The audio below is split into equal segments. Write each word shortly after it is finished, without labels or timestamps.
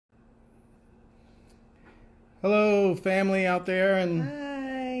Hello, family out there, and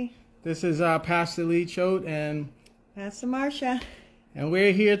Hi, this is Pastor Lee Choate, and Pastor Marsha.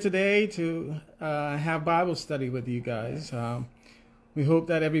 we're here today to have Bible study with you guys. We hope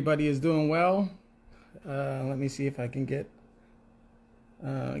that everybody is doing well. Let me see if I can get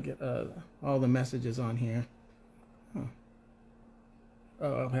all the messages on here. Oh,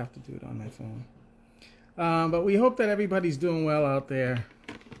 I'll have to do it on my phone. But we hope that everybody's doing well out there.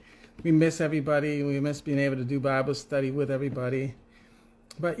 We miss everybody. We miss being able to do Bible study with everybody.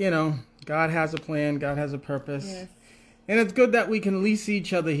 But, you know, God has a plan. God has a purpose. Yes. And it's good that we can at least see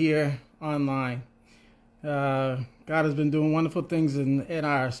each other here online. God has been doing wonderful things in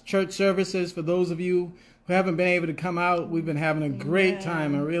our church services. For those of you who haven't been able to come out, we've been having a great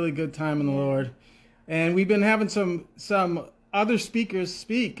time, a really good time in the Lord. And we've been having some other speakers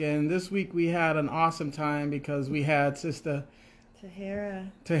speak. And this week we had an awesome time because we had Sister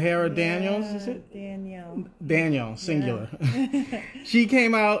Tahara Daniels, is it? Daniel, singular. Yeah. She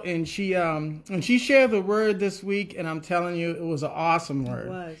came out and she shared the word this week, and I'm telling you, it was an awesome word. It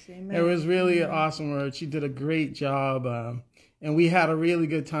was, amen. It was really an awesome word. She did a great job, and we had a really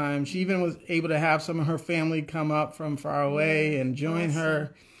good time. She even was able to have some of her family come up from far away and join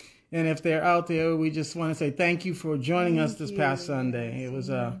her. And if they're out there, we just want to say thank you for joining us this past Sunday. It was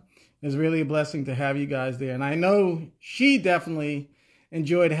really a blessing to have you guys there. And I know she definitely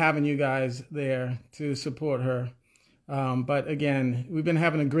enjoyed having you guys there to support her. But again, we've been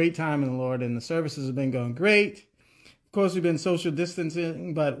having a great time in the Lord, and the services have been going great. Of course, we've been social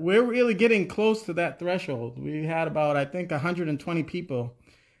distancing, but we're really getting close to that threshold. We had about, I think, 120 people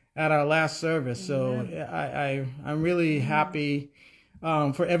at our last service. So I'm really happy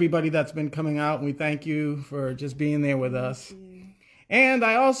for everybody that's been coming out. And we thank you for just being there with us. And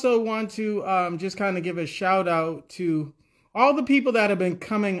I also want to just kind of give a shout out to all the people that have been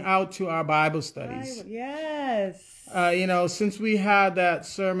coming out to our Bible studies. Yes. You know, since we had that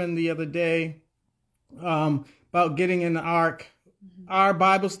sermon the other day about getting in the ark, our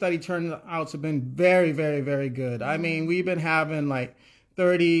Bible study turnouts have been very, very, very good. I mean, we've been having like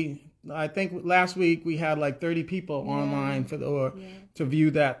 30, I think last week we had like 30 people online to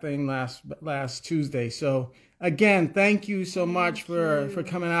view that thing last Tuesday. So again, thank you so much for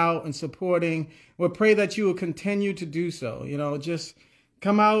coming out and supporting. We pray that you will continue to do so. You know, just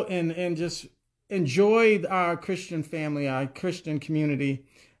come out and just enjoy our Christian family, our Christian community.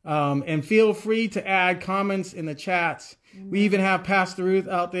 And feel free to add comments in the chats. We even have Pastor Ruth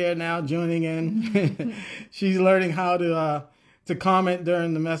out there now joining in. She's learning how to comment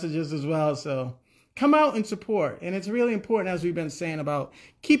during the messages as well. So come out and support. And it's really important, as we've been saying, about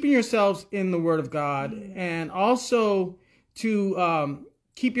keeping yourselves in the Word of God, and also to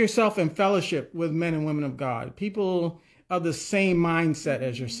keep yourself in fellowship with men and women of God, people of the same mindset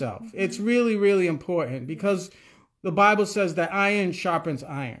as yourself. It's really, really important, because the Bible says that iron sharpens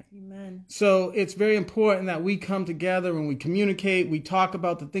iron. Amen. So it's very important that we come together and we communicate, we talk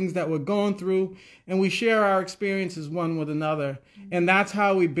about the things that we're going through, and we share our experiences one with another. And that's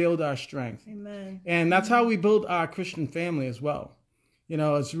how we build our strength. Amen. And that's how we build our Christian family as well. You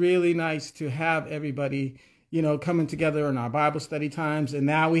know, it's really nice to have everybody, you know, coming together in our Bible study times. And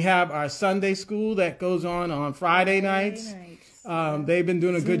now we have our Sunday school that goes on Friday nights. They've been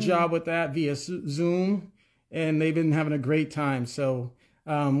doing a good job with that via Zoom. And they've been having a great time. So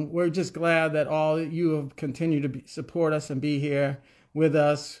we're just glad that all you have continued to support us and be here with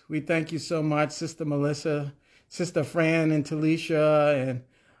us. We thank you so much, Sister Melissa, Sister Fran and Talisha, and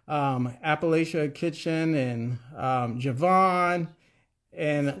Appalachia Kitchen, and Javon.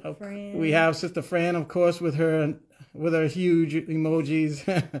 And we have Sister Fran, of course, with her huge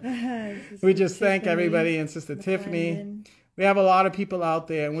emojis. We just thank everybody, and Sister Tiffany. We have a lot of people out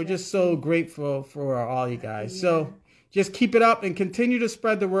there, and we're just so grateful for all you guys. So just keep it up and continue to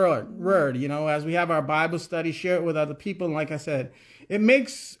spread the word, you know, as we have our Bible study, share it with other people. And like I said, it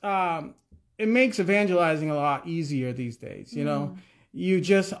makes evangelizing a lot easier these days. You know, you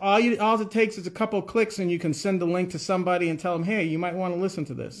just, all it takes is a couple of clicks, and you can send the link to somebody and tell them, hey, you might want to listen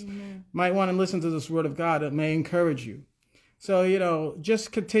to this. Might want to listen to this word of God. It may encourage you. So, you know,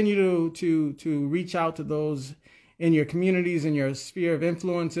 just continue to reach out to those in your communities, in your sphere of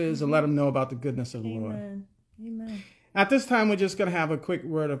influences, and let them know about the goodness of the Lord. Amen. At this time, we're just going to have a quick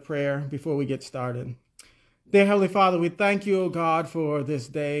word of prayer before we get started. Dear Heavenly Father, we thank you, O God, for this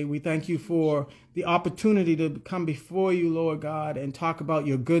day. We thank you for the opportunity to come before you, Lord God, and talk about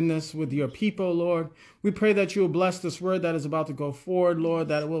your goodness with your people, Lord. We pray that you will bless this word that is about to go forward, Lord,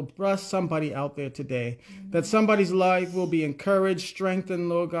 that it will bless somebody out there today, that somebody's life will be encouraged, strengthened,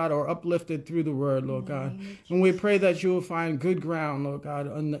 Lord God, or uplifted through the word, Lord God. And we pray that you will find good ground, Lord God,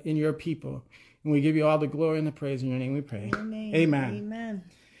 in your people. And we give you all the glory and the praise in your name we pray. Amen. Amen. Amen.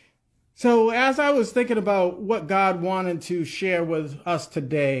 So as I was thinking about what God wanted to share with us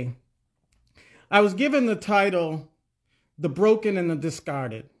today, I was given the title, The Broken and the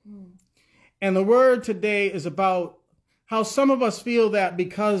Discarded. And the word today is about how some of us feel that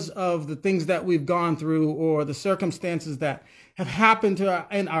because of the things that we've gone through or the circumstances that have happened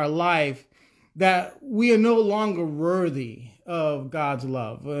in our life, that we are no longer worthy of God's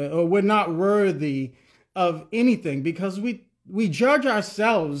love, or we're not worthy of anything because we judge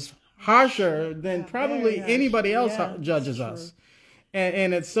ourselves harsher than probably anybody else judges us.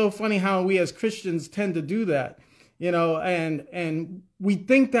 And it's so funny how we as Christians tend to do that, you know, and we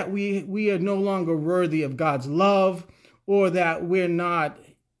think that we are no longer worthy of God's love, or that we're not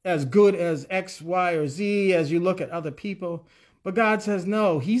as good as X, Y, or Z as you look at other people. But God says,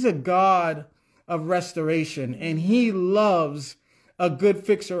 no, he's a God of restoration, and he loves a good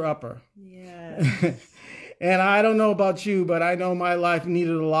fixer-upper. Yes. And I don't know about you, but I know my life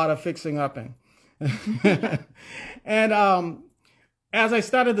needed a lot of fixing upping. And as I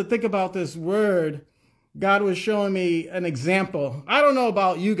started to think about this word, God was showing me an example. I don't know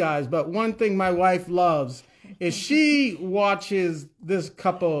about you guys, but one thing my wife loves is she watches this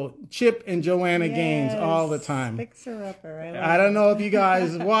couple, Chip and Joanna Gaines, all the time. Fixer-upper. I don't know if you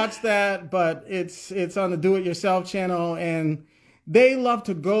guys watch that, but it's on the Do-It-Yourself channel, and they love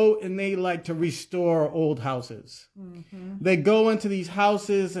to go and they like to restore old houses. They go into these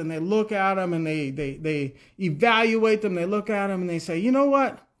houses and they look at them and they evaluate them. They look at them and they say, you know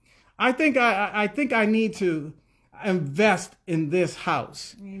what? I think I need to invest in this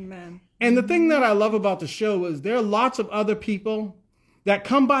house. Amen. And the thing that I love about the show is there are lots of other people that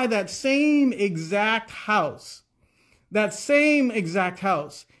come by that same exact house, and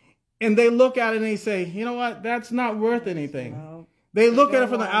they look at it and they say, you know what? That's not worth anything. No. They look at it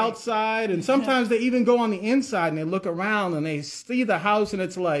from the outside, and sometimes they even go on the inside and they look around and they see the house and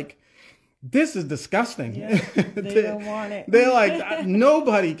it's like, this is disgusting. Yeah, they don't want it. They're like,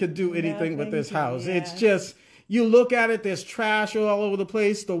 nobody could do anything with this house. Yeah. It's just, you look at it, there's trash all over the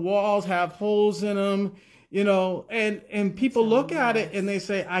place. The walls have holes in them, you know, and people look at it and they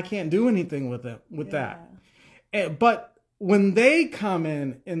say, I can't do anything with that. But when they come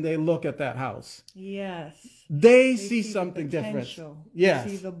in and they look at that house, yes, they see something different. Yes.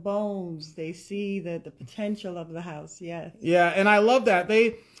 They see the bones. They see the potential of the house. Yes. Yeah, and I love that.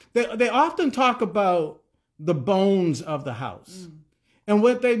 They often talk about the bones of the house. And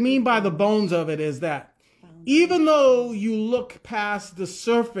what they mean by the bones of it is that even though you look past the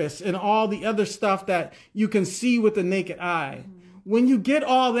surface and all the other stuff that you can see with the naked eye, when you get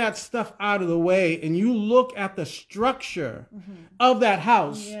all that stuff out of the way and you look at the structure of that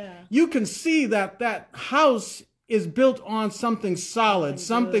house, you can see that that house is built on something solid,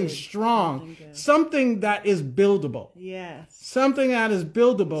 something strong, something that is buildable. Yes. Something that is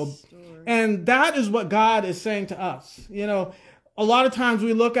buildable. And that is what God is saying to us. You know, a lot of times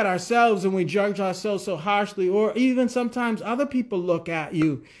we look at ourselves and we judge ourselves so harshly, or even sometimes other people look at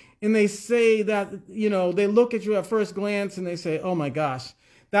you and they say that, you know, they look at you at first glance and they say, oh my gosh,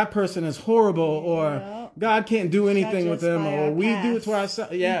 that person is horrible, or God can't do anything with them, or we do it to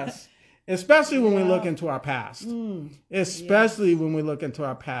ourselves. Yes. Especially when we look into our past. Especially when we look into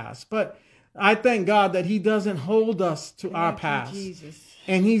our past. But I thank God that he doesn't hold us to our past.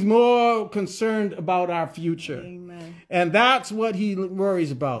 And he's more concerned about our future. Amen. And that's what he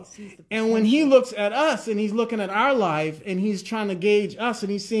worries about. And when he looks at us and he's looking at our life and he's trying to gauge us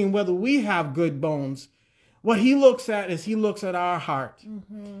and he's seeing whether we have good bones, what he looks at is he looks at our heart.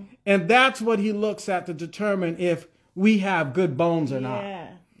 And that's what he looks at to determine if we have good bones or not.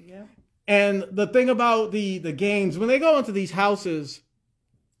 And the thing about the Gaines, when they go into these houses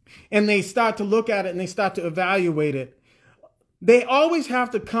and they start to look at it and they start to evaluate it, they always have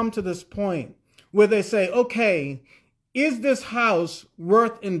to come to this point where they say, okay, is this house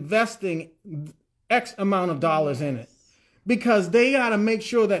worth investing X amount of dollars in it? Because they got to make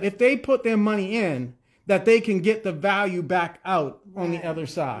sure that if they put their money in, that they can get the value back out on the other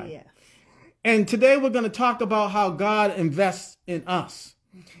side. And today we're going to talk about how God invests in us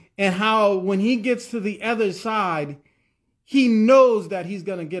and how when he gets to the other side, he knows that he's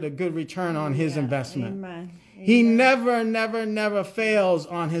going to get a good return on his investment. He never fails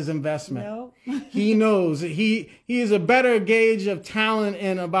on his investment. No. He knows he is a better gauge of talent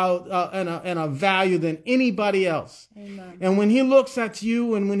and about and a value than anybody else. Amen. And when he looks at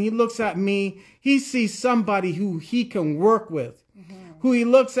you and when he looks at me, he sees somebody who he can work with, who he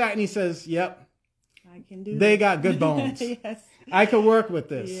looks at and he says, "Yep, I can do. They got good bones. Yes. I could work with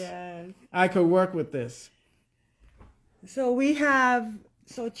this. Yes. I could work with this."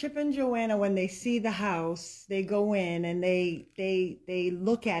 So Chip and Joanna, when they see the house, they go in and they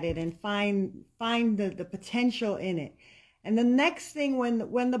look at it and find the potential in it. And the next thing,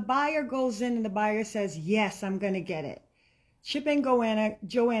 when the buyer goes in and the buyer says, "Yes, I'm going to get it," Chip and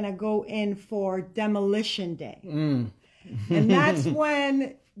Joanna go in for demolition day. And that's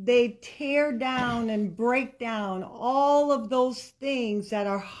when they tear down and break down all of those things that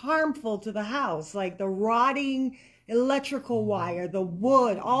are harmful to the house, like the rotting electrical wire, the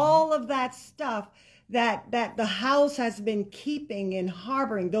wood, all of that stuff that the house has been keeping and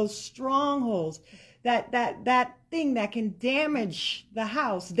harboring, those strongholds, that thing that can damage the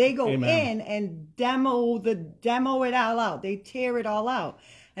house. They go in and demo it all out. They tear it all out.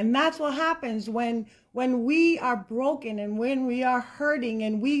 And that's what happens when we are broken and when we are hurting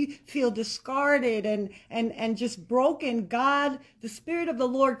and we feel discarded and just broken. God, the Spirit of the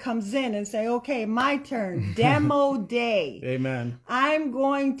Lord comes in and say, "Okay, my turn, demo day." Amen. I'm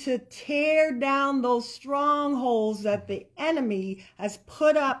going to tear down those strongholds that the enemy has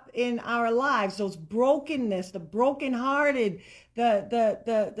put up in our lives, those brokenness, the brokenhearted,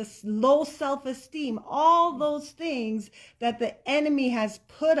 the low self-esteem, all those things that the enemy has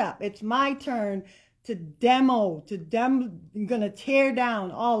put up. It's my turn to demo. I'm going to tear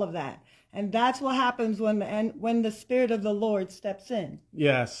down all of that. And that's what happens when the Spirit of the Lord steps in.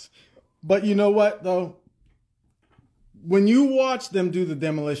 Yes. But you know what, though? When you watch them do the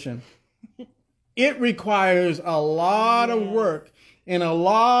demolition, it requires a lot of work and a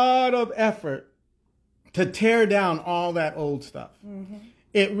lot of effort to tear down all that old stuff.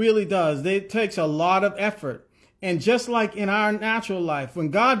 It really does. It takes a lot of effort. And just like in our natural life, when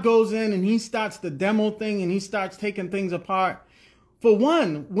God goes in and he starts the demo thing and he starts taking things apart, for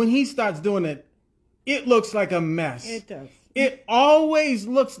one, when he starts doing it, it looks like a mess. It does. It always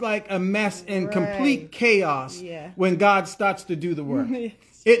looks like a mess and complete chaos when God starts to do the work.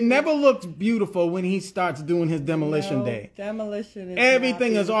 It never looks beautiful when he starts doing his demolition day. Demolition is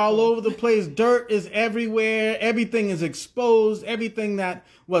everything is all over the place. Dirt is everywhere. Everything is exposed. Everything that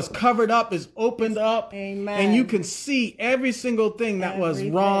was covered up is opened up. Amen. And you can see every single thing that was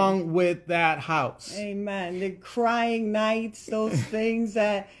wrong with that house. Amen. The crying nights, those things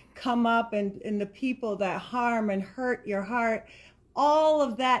that come up and the people that harm and hurt your heart, all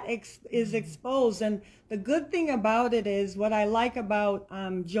of that is exposed. And the good thing about it is, what I like about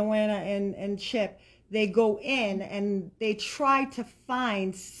Joanna and Chip, they go in and they try to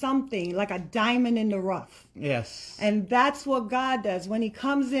find something like a diamond in the rough. Yes. And that's what God does. When he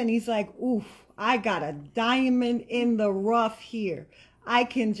comes in, he's like, "Oof, I got a diamond in the rough here. I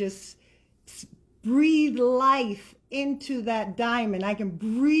can just breathe life into that diamond. I can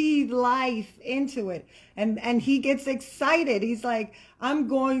breathe life into it." And he gets excited. He's like, I'm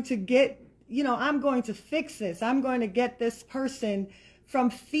going to fix this. I'm going to get this person from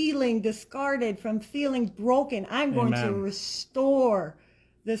feeling discarded, from feeling broken. I'm going to restore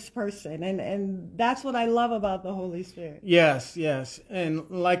this person. And that's what I love about the Holy Spirit. Yes, yes. And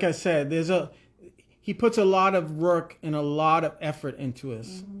like I said, he puts a lot of work and a lot of effort into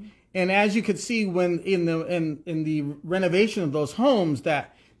us. And as you could see when in the renovation of those homes,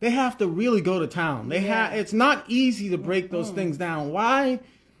 that they have to really go to town. It's not easy to break those things down. Why?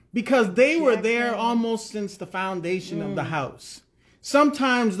 Because they were there almost since the foundation of the house.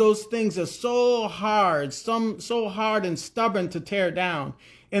 Sometimes those things are so hard, so hard and stubborn to tear down.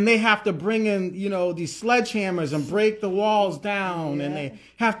 And they have to bring in, these sledgehammers and break the walls down. And they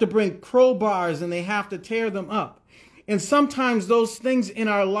have to bring crowbars and they have to tear them up. And sometimes those things in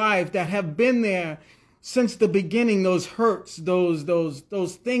our life that have been there since the beginning, those hurts,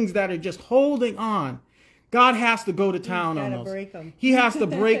 those things that are just holding on, God has to go to town on those. Break them. He has to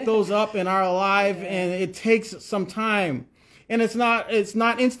break those up in our life, and it takes some time. And it's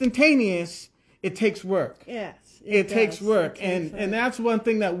not instantaneous. It takes work. Yes. It takes work. And that's one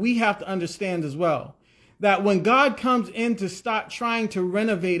thing that we have to understand as well. That when God comes in to start trying to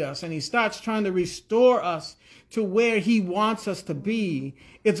renovate us and he starts trying to restore us to where he wants us to be,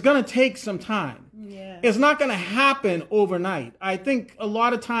 it's going to take some time. Yeah. It's not going to happen overnight. I think a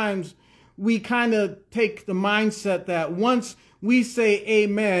lot of times we kind of take the mindset that once we say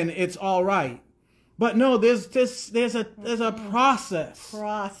amen, it's all right. But no, there's a process.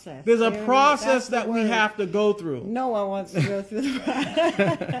 Process. There's a process that we have to go through. No one wants to go through the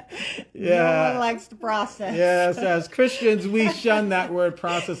process. Yeah. No one likes the process. Yes, as Christians, we shun that word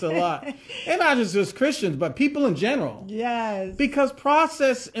process a lot. And not just Christians, but people in general. Yes. Because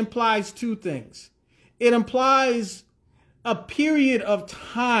process implies two things. It implies a period of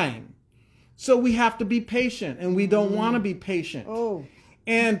time. So we have to be patient, and we don't want to be patient. Oh.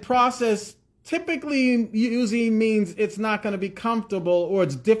 And process typically usually means it's not going to be comfortable or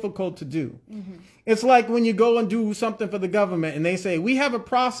it's difficult to do. Mm-hmm. It's like when you go and do something for the government and they say, we have a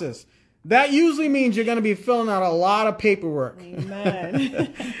process. That usually means you're going to be filling out a lot of paperwork.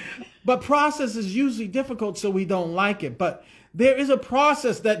 Amen. But process is usually difficult, so we don't like it. But there is a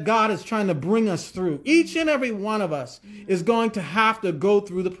process that God is trying to bring us through. Each and every one of us is going to have to go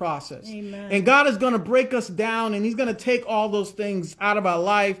through the process. Amen. And God is going to break us down, and he's going to take all those things out of our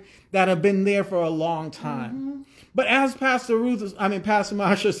life that have been there for a long time. Mm-hmm. But as Pastor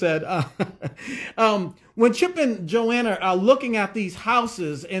Marsha said, when Chip and Joanna are looking at these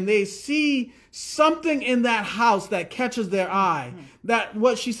houses and they see something in that house that catches their eye, that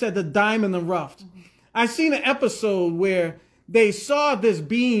what she said, the diamond in the rough. I seen an episode where they saw this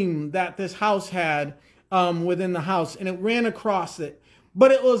beam that this house had within the house, and it ran across it.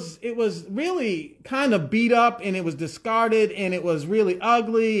 But it was really kind of beat up, and it was discarded, and it was really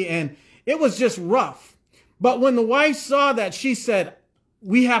ugly, and it was just rough. But when the wife saw that, she said,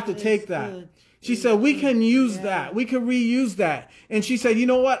 we have to take that. Good. She said, we can use that. We can reuse that. And she said, you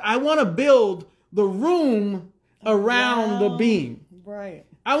know what? I want to build the room around the beam. Right.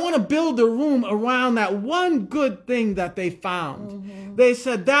 I want to build a room around that one good thing that they found. Mm-hmm. They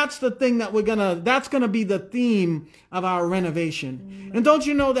said, that's the thing that that's going to be the theme of our renovation. Mm-hmm. And don't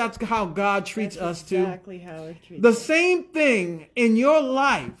you know that's how God treats us too? Exactly how it treats us. The same thing in your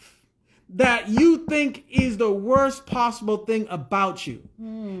life that you think is the worst possible thing about you.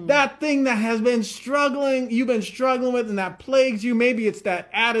 That thing that has been you've been struggling with, and that plagues you. Maybe it's that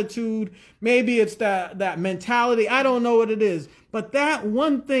attitude. Maybe it's that mentality. I don't know what it is. But that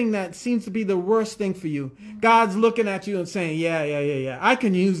one thing that seems to be the worst thing for you, God's looking at you and saying, yeah. I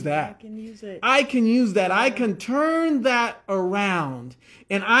can use that. I can use it. I can use that. I can turn that around,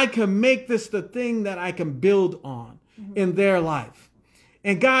 and I can make this the thing that I can build on in their life.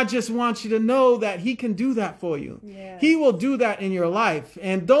 And God just wants you to know that he can do that for you. Yes. He will do that in your life.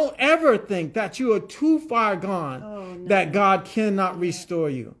 And don't ever think that you are too far gone, that God cannot restore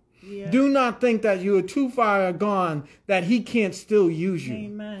you. Yeah. Do not think that you are too far gone, that he can't still use you.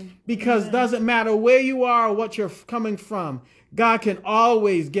 Amen. Because it doesn't matter where you are or what you're coming from. God can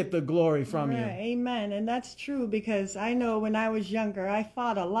always get the glory from you. Amen. And that's true, because I know when I was younger, I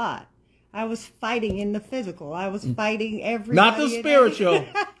fought a lot. I was fighting in the physical. I was fighting everybody. Not the spiritual.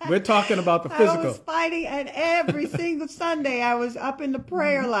 We're talking about the physical. I was fighting, and every single Sunday I was up in the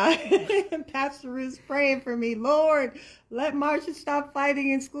prayer line. And Pastor Ruth's praying for me. Lord, let Marsha stop fighting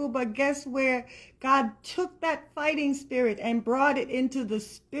in school. But guess where? God took that fighting spirit and brought it into the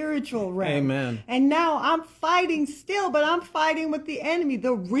spiritual realm. Amen. And now I'm fighting still, but I'm fighting with the enemy,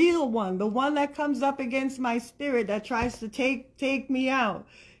 the real one, the one that comes up against my spirit that tries to take me out.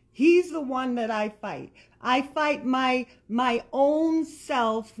 He's the one that I fight. I fight my own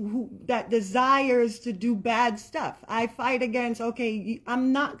self that desires to do bad stuff. I fight against,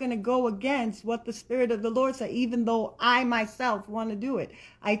 I'm not going to go against what the Spirit of the Lord said, even though I myself want to do it.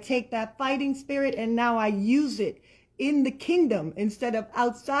 I take that fighting spirit and now I use it in the kingdom instead of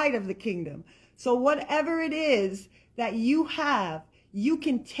outside of the kingdom. So whatever it is that you have, you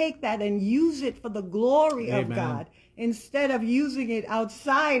can take that and use it for the glory of God, instead of using it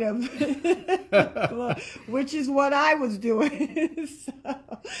outside of, which is what I was doing.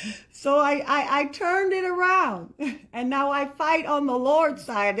 So I turned it around, and now I fight on the Lord's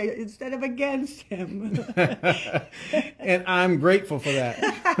side instead of against him. And I'm grateful for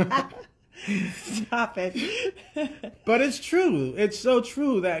that. Stop it. But it's true. It's so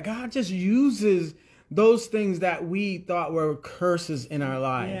true that God just uses those things that we thought were curses in our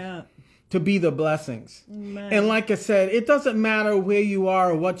life to be the blessings. Amen. And like I said, it doesn't matter where you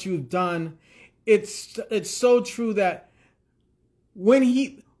are or what you've done. It's so true that when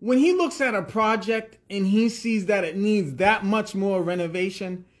he looks at a project and he sees that it needs that much more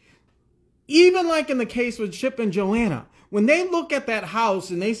renovation, even like in the case with Chip and Joanna, when they look at that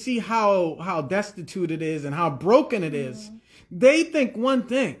house and they see how destitute it is and how broken it is, they think one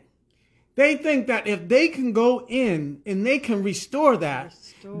thing. They think that if they can go in and they can restore that,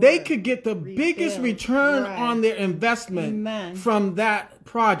 they could get the biggest return on their investment from that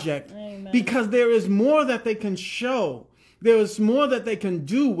project. Because there is more that they can show. There is more that they can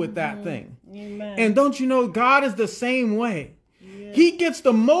do with that thing. Amen. And don't you know, God is the same way. Yeah. He gets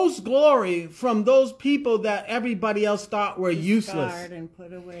the most glory from those people that everybody else thought were useless. And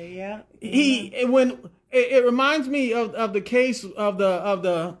put away. Yeah. It reminds me of the case of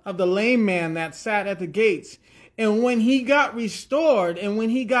the lame man that sat at the gates. And when he got restored and when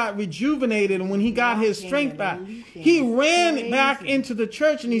he got rejuvenated and when he got his strength back, he ran back into the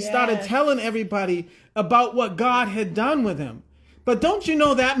church and he started telling everybody about what God had done with him. But don't you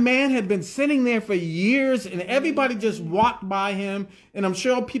know that man had been sitting there for years and everybody just walked by him. And I'm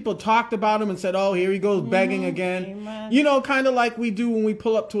sure people talked about him and said, oh, here he goes begging again. Amen. You know, kind of like we do when we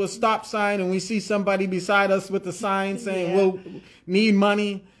pull up to a stop sign and we see somebody beside us with the sign saying, we'll need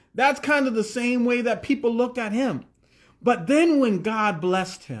money. That's kind of the same way that people looked at him. But then when God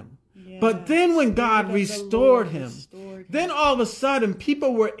blessed him, but then when God restored him, then all of a sudden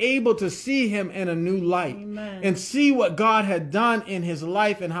people were able to see him in a new light and see what God had done in his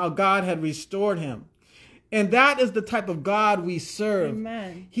life and how God had restored him. And that is the type of God we serve.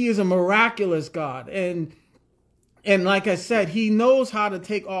 Amen. He is a miraculous God. And like I said, he knows how to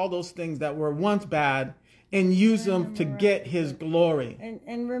take all those things that were once bad and use them to get his glory.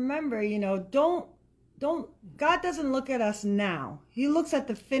 And remember, you know, don't God doesn't look at us now. He looks at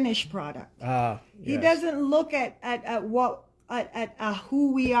the finished product. He doesn't look at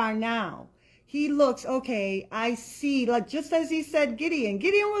who we are now. He looks, okay, I see, like just as he said Gideon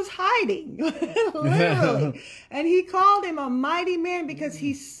was hiding, literally. And he called him a mighty man because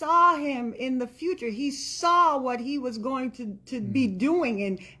he saw him in the future. He saw what he was going to be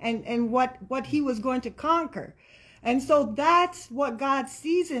doing and what he was going to conquer. And so that's what God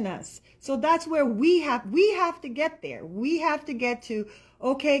sees in us. So that's where we have to get there. We have to get to,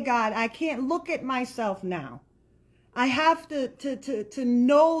 okay, God, I can't look at myself now. I have to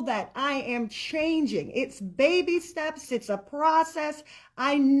know that I am changing. It's baby steps. It's a process.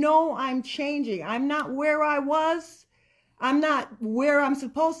 I know I'm changing. I'm not where I was. I'm not where I'm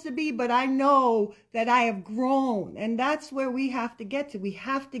supposed to be, but I know that I have grown. And that's where we have to get to. We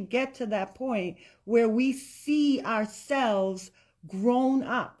have to get to that point where we see ourselves grown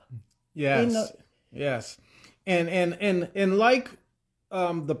up. Yes. Yes. And like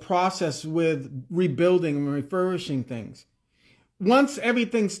the process with rebuilding and refurbishing things, once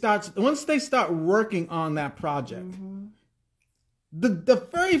they start working on that project, the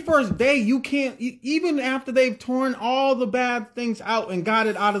very first day, you can't, even after they've torn all the bad things out and got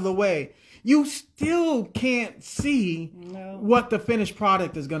it out of the way, you still can't see what the finished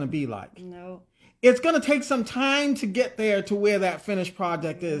product is going to be like. No. It's going to take some time to get there to where that finished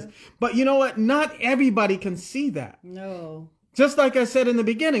project is. But you know what? Not everybody can see that. No. Just like I said in the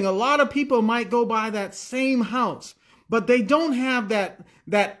beginning, a lot of people might go by that same house, but they don't have that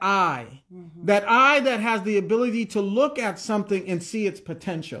eye, that eye that has the ability to look at something and see its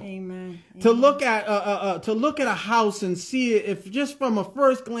potential. Amen. To look at a house and see it if just from a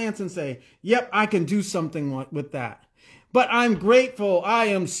first glance and say, yep, I can do something with that. But I'm grateful. I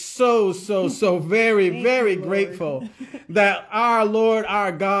am so very, very grateful that our Lord,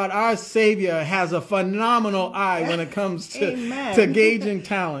 our God, our Savior has a phenomenal eye when it comes to gauging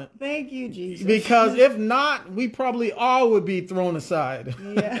talent. Thank you, Jesus. Because if not, we probably all would be thrown aside.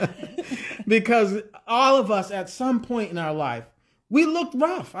 Yeah. Because all of us at some point in our life, we look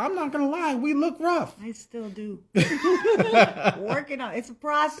rough. I'm not going to lie. We look rough. I still do. Working on it. It's a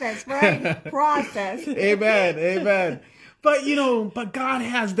process, right? Process. Amen. Amen. But, you know, but God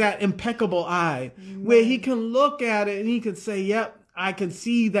has that impeccable eye where he can look at it and he can say, yep, I can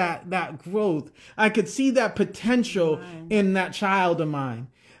see that growth. I could see that potential in that child of mine.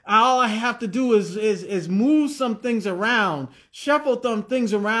 All I have to do is move some things around, shuffle some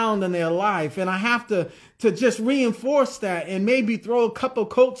things around in their life. And I have to just reinforce that and maybe throw a couple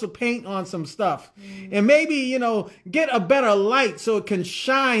coats of paint on some stuff and maybe, you know, get a better light so it can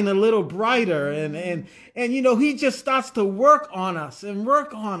shine a little brighter. And, you know, he just starts to work on us and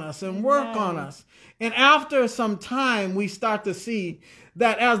work on us and work on us. And after some time, we start to see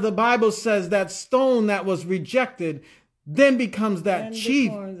that, as the Bible says, that stone that was rejected then becomes that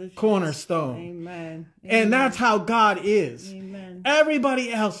chief cornerstone. Amen. And that's how God is. Amen.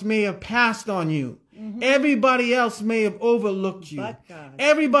 Everybody else may have passed on you. Everybody else may have overlooked you. But God.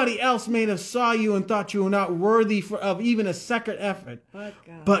 Everybody else may have saw you and thought you were not worthy of even a second effort.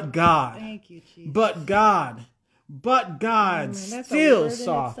 But God. Thank you, Jesus. But God still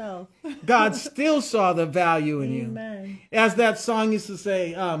saw. God still saw the value in you. As that song used to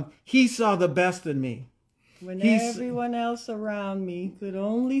say, he saw the best in me. When everyone else around me could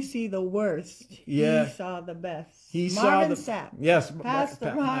only see the worst, he saw the best. He saw the Sapp. Yes,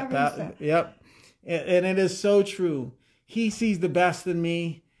 Pastor Marvin Sapp. Yep, and it is so true. He sees the best in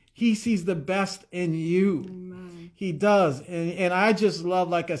me. He sees the best in you. Amen. He does. And I just love,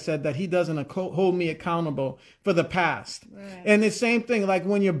 like I said, that he doesn't hold me accountable for the past. Right. And the same thing, like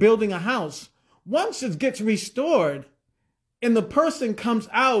when you're building a house, once it gets restored and the person comes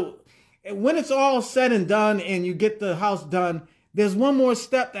out, and when it's all said and done and you get the house done, there's one more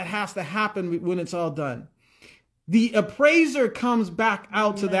step that has to happen when it's all done. The appraiser comes back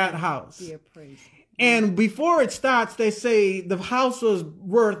out to that house. The appraiser. And before it starts, they say the house was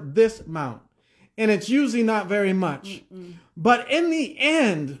worth this amount. And it's usually not very much. But in the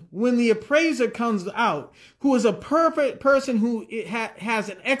end, when the appraiser comes out, who is a perfect person who has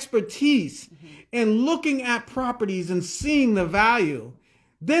an expertise in looking at properties and seeing the value,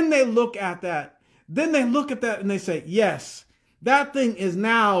 then they look at that. Then they look at that and they say, yes, that thing is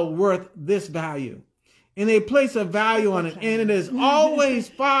now worth this value. And they place a value on it, and it is always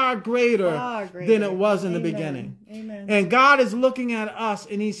far greater than it was in the beginning. Amen. And God is looking at us,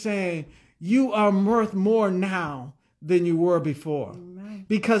 and he's saying, you are worth more now than you were before. Amen.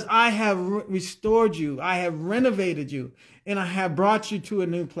 Because I have restored you, I have renovated you, and I have brought you to a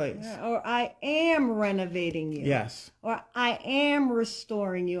new place. Yeah, or I am renovating you. Yes. Or I am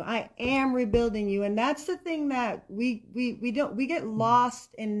restoring you. I am rebuilding you. And that's the thing that we get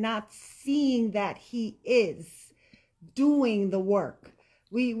lost in not seeing that he is doing the work.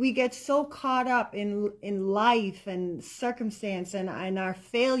 We get so caught up in life and circumstance and our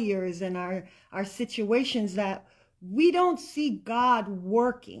failures and our situations that we don't see God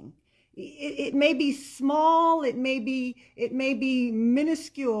working. It may be small, it may be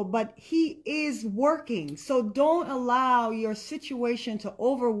minuscule, but he is working. So don't allow your situation to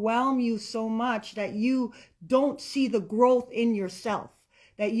overwhelm you so much that you don't see the growth in yourself,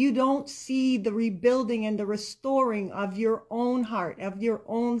 that you don't see the rebuilding and the restoring of your own heart, of your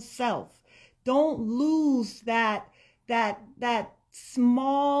own self. Don't lose that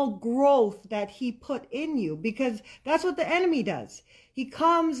small growth that he put in you, because that's what the enemy does. He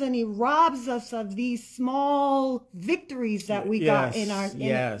comes and he robs us of these small victories that we got in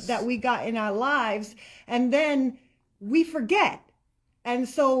our lives, and then we forget. And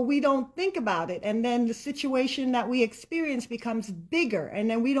so we don't think about it. And then the situation that we experience becomes bigger. And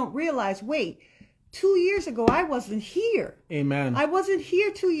then we don't realize, wait, 2 years ago, I wasn't here. Amen. I wasn't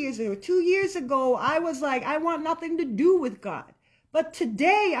here 2 years ago. 2 years ago, I was like, I want nothing to do with God. But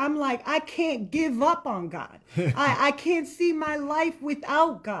today I'm like, I can't give up on God. I can't see my life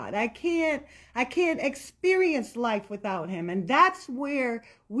without God. I can't experience life without him. And that's where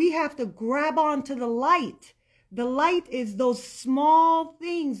we have to grab onto the light. The light is those small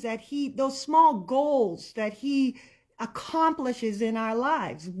things those small goals that he accomplishes in our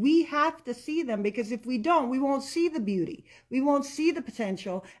lives. We have to see them, because if we don't, we won't see the beauty. We won't see the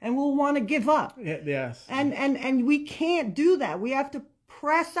potential, and we'll want to give up. Yes. And we can't do that. We have to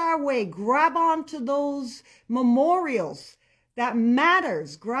press our way, grab onto those memorials that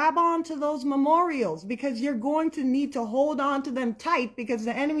matters. Grab onto those memorials, because you're going to need to hold on to them tight, because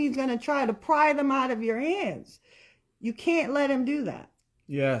the enemy is going to try to pry them out of your hands. You can't let him do that.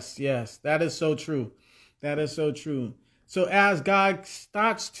 Yes. That is so true. That is so true. So as God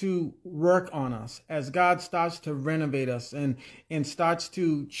starts to work on us, as God starts to renovate us and starts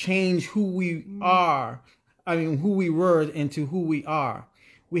to change who we are, who we were into who we are,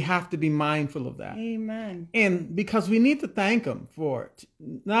 we have to be mindful of that. Amen. And because we need to thank him for it.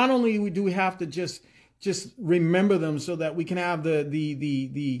 Not only do we have to just remember them so that we can have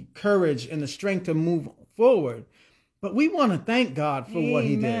the courage and the strength to move forward, but we want to thank God for what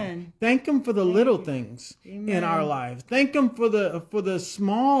he did. Thank him for the little things in our lives. Thank him for the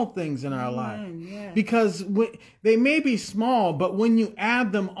small things in our life. Yes. Because they may be small, but when you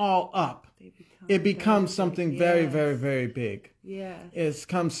add them all up, it becomes something very, very, very big. Yeah. It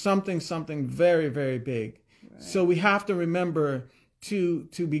becomes something very, very big. Right. So we have to remember to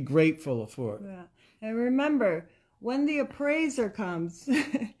be grateful for it. Yeah. And remember, when the appraiser comes,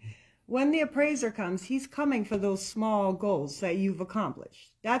 he's coming for those small goals that you've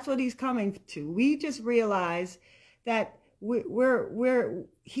accomplished. That's what he's coming to. We just realize that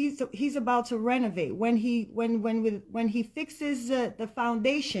he's about to renovate. When he fixes the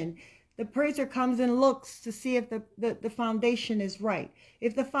foundation, the appraiser comes and looks to see if the foundation is right.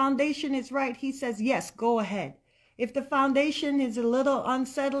 If the foundation is right, he says, yes, go ahead. If the foundation is a little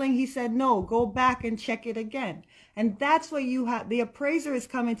unsettling, he said, no, go back and check it again. And that's what you have. The appraiser is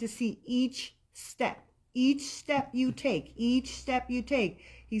coming to see each step you take,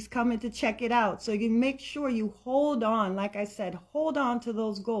 he's coming to check it out. So you make sure you hold on, like I said, hold on to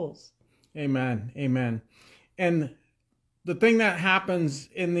those goals. Amen. Amen. And the thing that happens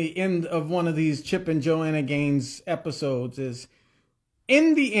in the end of one of these Chip and Joanna Gaines episodes is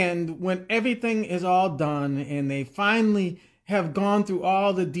in the end, when everything is all done and they finally have gone through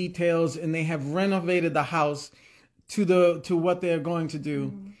all the details and they have renovated the house to what they're going to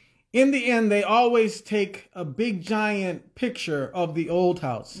do, in the end, they always take a big giant picture of the old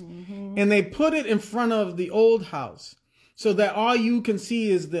house and they put it in front of the old house so that all you can see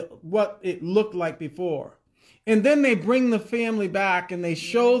is what it looked like before. And then they bring the family back and they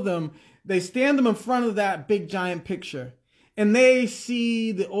show them, they stand them in front of that big giant picture and they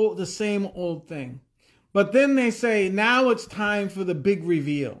see the same old thing. But then they say, now it's time for the big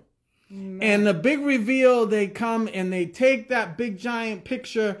reveal. And the big reveal, they come and they take that big giant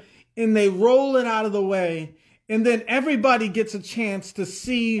picture and they roll it out of the way. And then everybody gets a chance to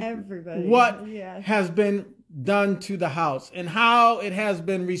see what has been done to the house and how it has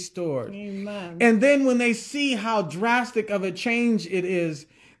been restored. Amen. And then when they see how drastic of a change it is,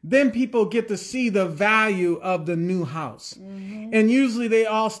 then people get to see the value of the new house. And usually they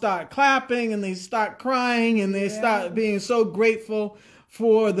all start clapping and they start crying and they start being so grateful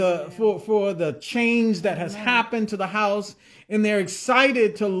for the change that has happened to the house, and they're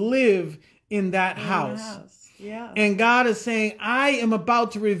excited to live in that house. And God is saying, I am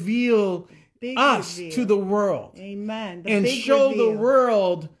about to reveal us to the world. Amen. And show the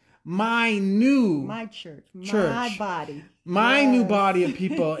world my church, my body, my new body of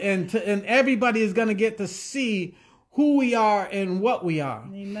people, and everybody is going to get to see who we are and what we are.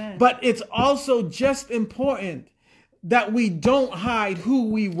 Amen. But it's also just important that we don't hide who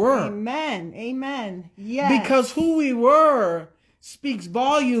we were. Amen. Amen. Yes. Because who we were speaks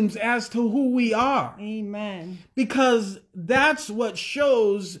volumes as to who we are. Amen. Because that's what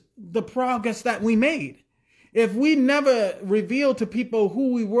shows the progress that we made. If we never reveal to people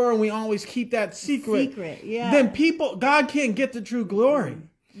who we were and we always keep that secret, then God can't get the true glory.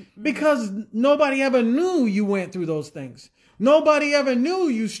 Because nobody ever knew you went through those things. Nobody ever knew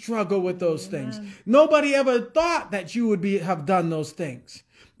you struggled with those things. Nobody ever thought that you would have done those things.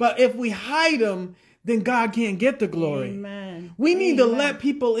 But if we hide them, then God can't get the glory. Amen. We need to let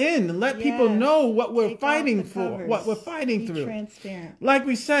people in and let people know what we're fighting for, what we're fighting through. Transparent. Like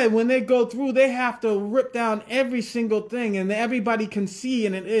we said, when they go through, they have to rip down every single thing, and everybody can see,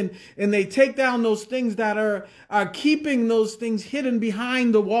 and they take down those things that are keeping those things hidden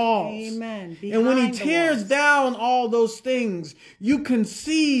behind the walls. Amen. And when he tears down all those things, you can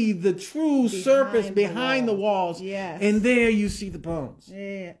see the true surface behind the walls. Yes. And there you see the bones.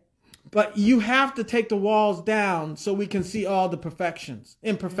 Yeah. But you have to take the walls down so we can see all the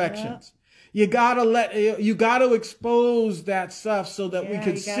imperfections. You gotta expose that stuff so that we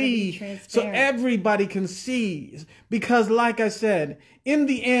can see, so everybody can see. Because like I said, in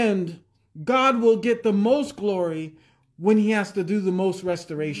the end, God will get the most glory when he has to do the most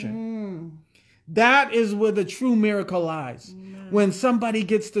restoration. That is where the true miracle lies. When somebody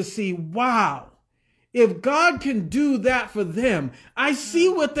gets to see, wow, if God can do that for them, I see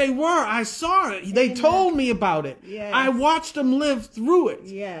what they were. I saw it. They told me about it. Yes. I watched them live through it.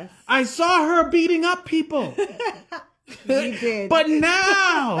 Yes. I saw her beating up people. You did. But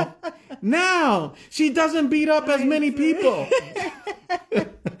now she doesn't beat up as many people.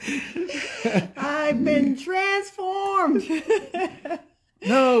 I've been transformed.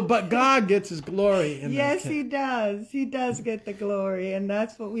 No, but God gets his glory. Yes, he does. He does get the glory. And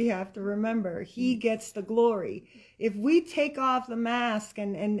that's what we have to remember. He gets the glory. If we take off the mask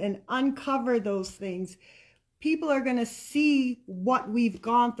and uncover those things, people are going to see what we've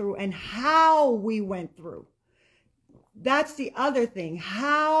gone through and how we went through. That's the other thing.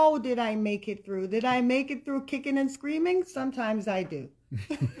 How did I make it through? Did I make it through kicking and screaming? Sometimes I do.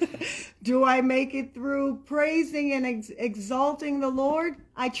 Do I make it through praising and exalting the Lord?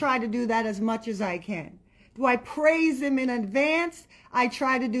 I try to do that as much as I can. Do I praise him in advance? I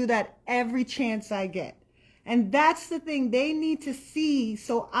try to do that every chance I get. And that's the thing they need to see,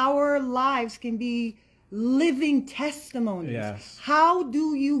 so our lives can be living testimonies. Yes. How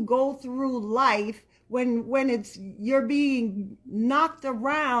do you go through life when you're being knocked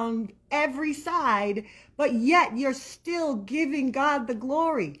around every side, but yet you're still giving God the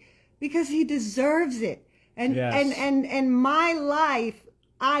glory because he deserves it. And my life,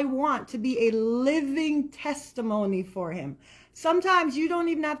 I want to be a living testimony for him. Sometimes you don't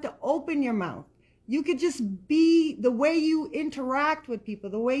even have to open your mouth. You could just be the way you interact with people,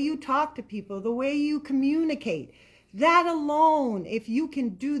 the way you talk to people, the way you communicate. That alone, if you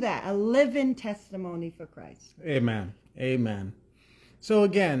can do that, a living testimony for Christ. Amen. Amen. So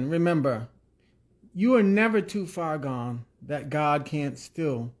again, remember, you are never too far gone that God can't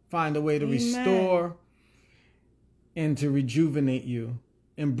still find a way to restore and to rejuvenate you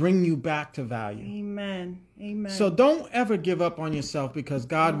and bring you back to value. Amen. Amen. So don't ever give up on yourself, because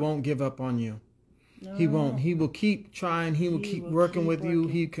God won't give up on you. No. He won't. He will keep trying. He will keep working with you.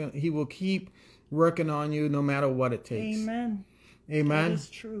 He will keep working on you no matter what it takes. Amen. Amen. That is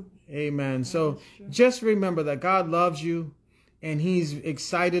true. Amen. So just remember that God loves you, and He's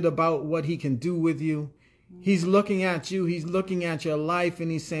excited about what He can do with you. He's looking at you. He's looking at your life, and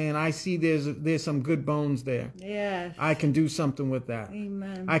He's saying, I see there's some good bones there. Yes. I can do something with that.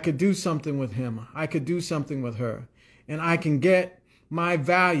 Amen. I could do something with him. I could do something with her. And I can get my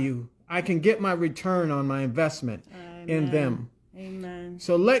value. I can get my return on my investment in them. Amen.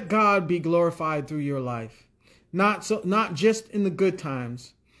 So let God be glorified through your life. Not just in the good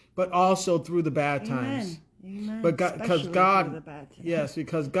times, but also through the bad times. Amen. But because God, yes,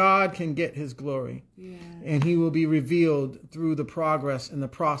 because God can get His glory, and He will be revealed through the progress and the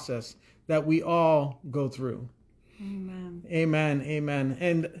process that we all go through. Amen. Amen. Amen.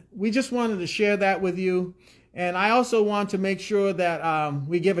 And we just wanted to share that with you. And I also want to make sure that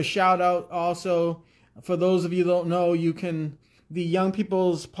we give a shout out also for those of you who don't know. The Young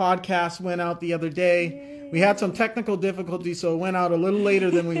People's podcast went out the other day. Yay. We had some technical difficulties, so it went out a little later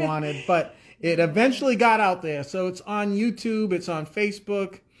than we wanted, but it eventually got out there. So it's on YouTube, it's on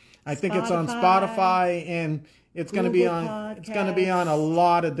Facebook, I think it's on Spotify, and it's going to be on a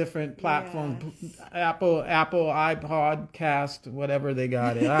lot of different platforms. Yes. Apple iPodcast, whatever they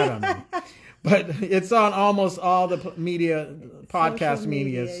got it. I don't know. But it's on almost all the podcast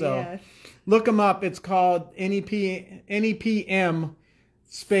media. So look them up. It's called NEPM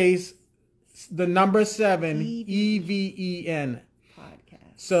space the number 7 EVEN.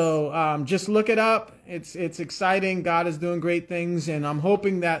 So just look it up. It's exciting. God is doing great things, and I'm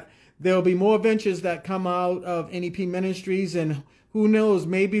hoping that there'll be more ventures that come out of NEP Ministries, and who knows,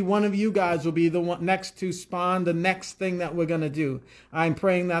 maybe one of you guys will be the one next to spawn the next thing that we're going to do. I'm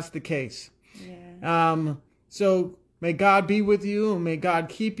praying that's the case. Yeah. So may God be with you, and may God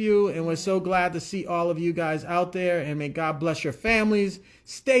keep you, and we're so glad to see all of you guys out there, and may God bless your families.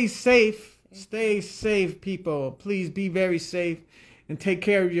 Stay safe. Stay safe, people. Please be very safe. And take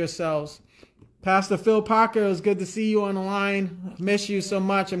care of yourselves. Pastor Phil Parker, it was good to see you on the line. Miss you so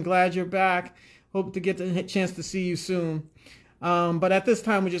much. I'm glad you're back. Hope to get the chance to see you soon. But at this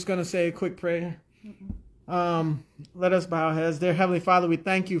time, we're just going to say a quick prayer. Let us bow our heads. Dear Heavenly Father, we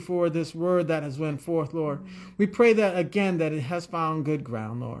thank you for this word that has went forth, Lord. We pray that, again, that it has found good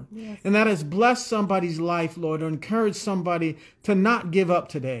ground, Lord. Yes. And that has blessed somebody's life, Lord, or encouraged somebody to not give up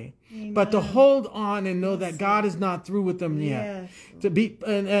today. Amen. But to hold on and know that God is not through with them yet. To be,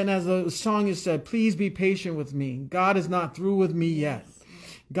 and as the song has said, please be patient with me. God is not through with me yet.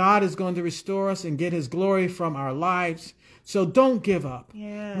 God is going to restore us and get His glory from our lives. So don't give up.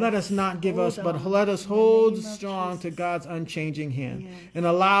 Yes. Let us not give us, but let us hold strong to God's unchanging hand and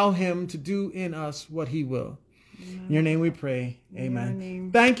allow Him to do in us what He will. In your name we pray. Amen.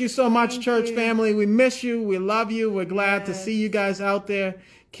 Thank you so much, church family. We miss you. We love you. We're glad to see you guys out there.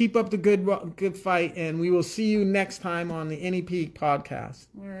 Keep up the good fight, and we will see you next time on the NEP podcast.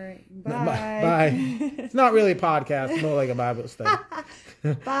 All right. Bye. Bye. It's not really a podcast. It's more like a Bible study.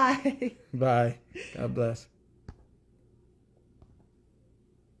 Bye. Bye. God bless.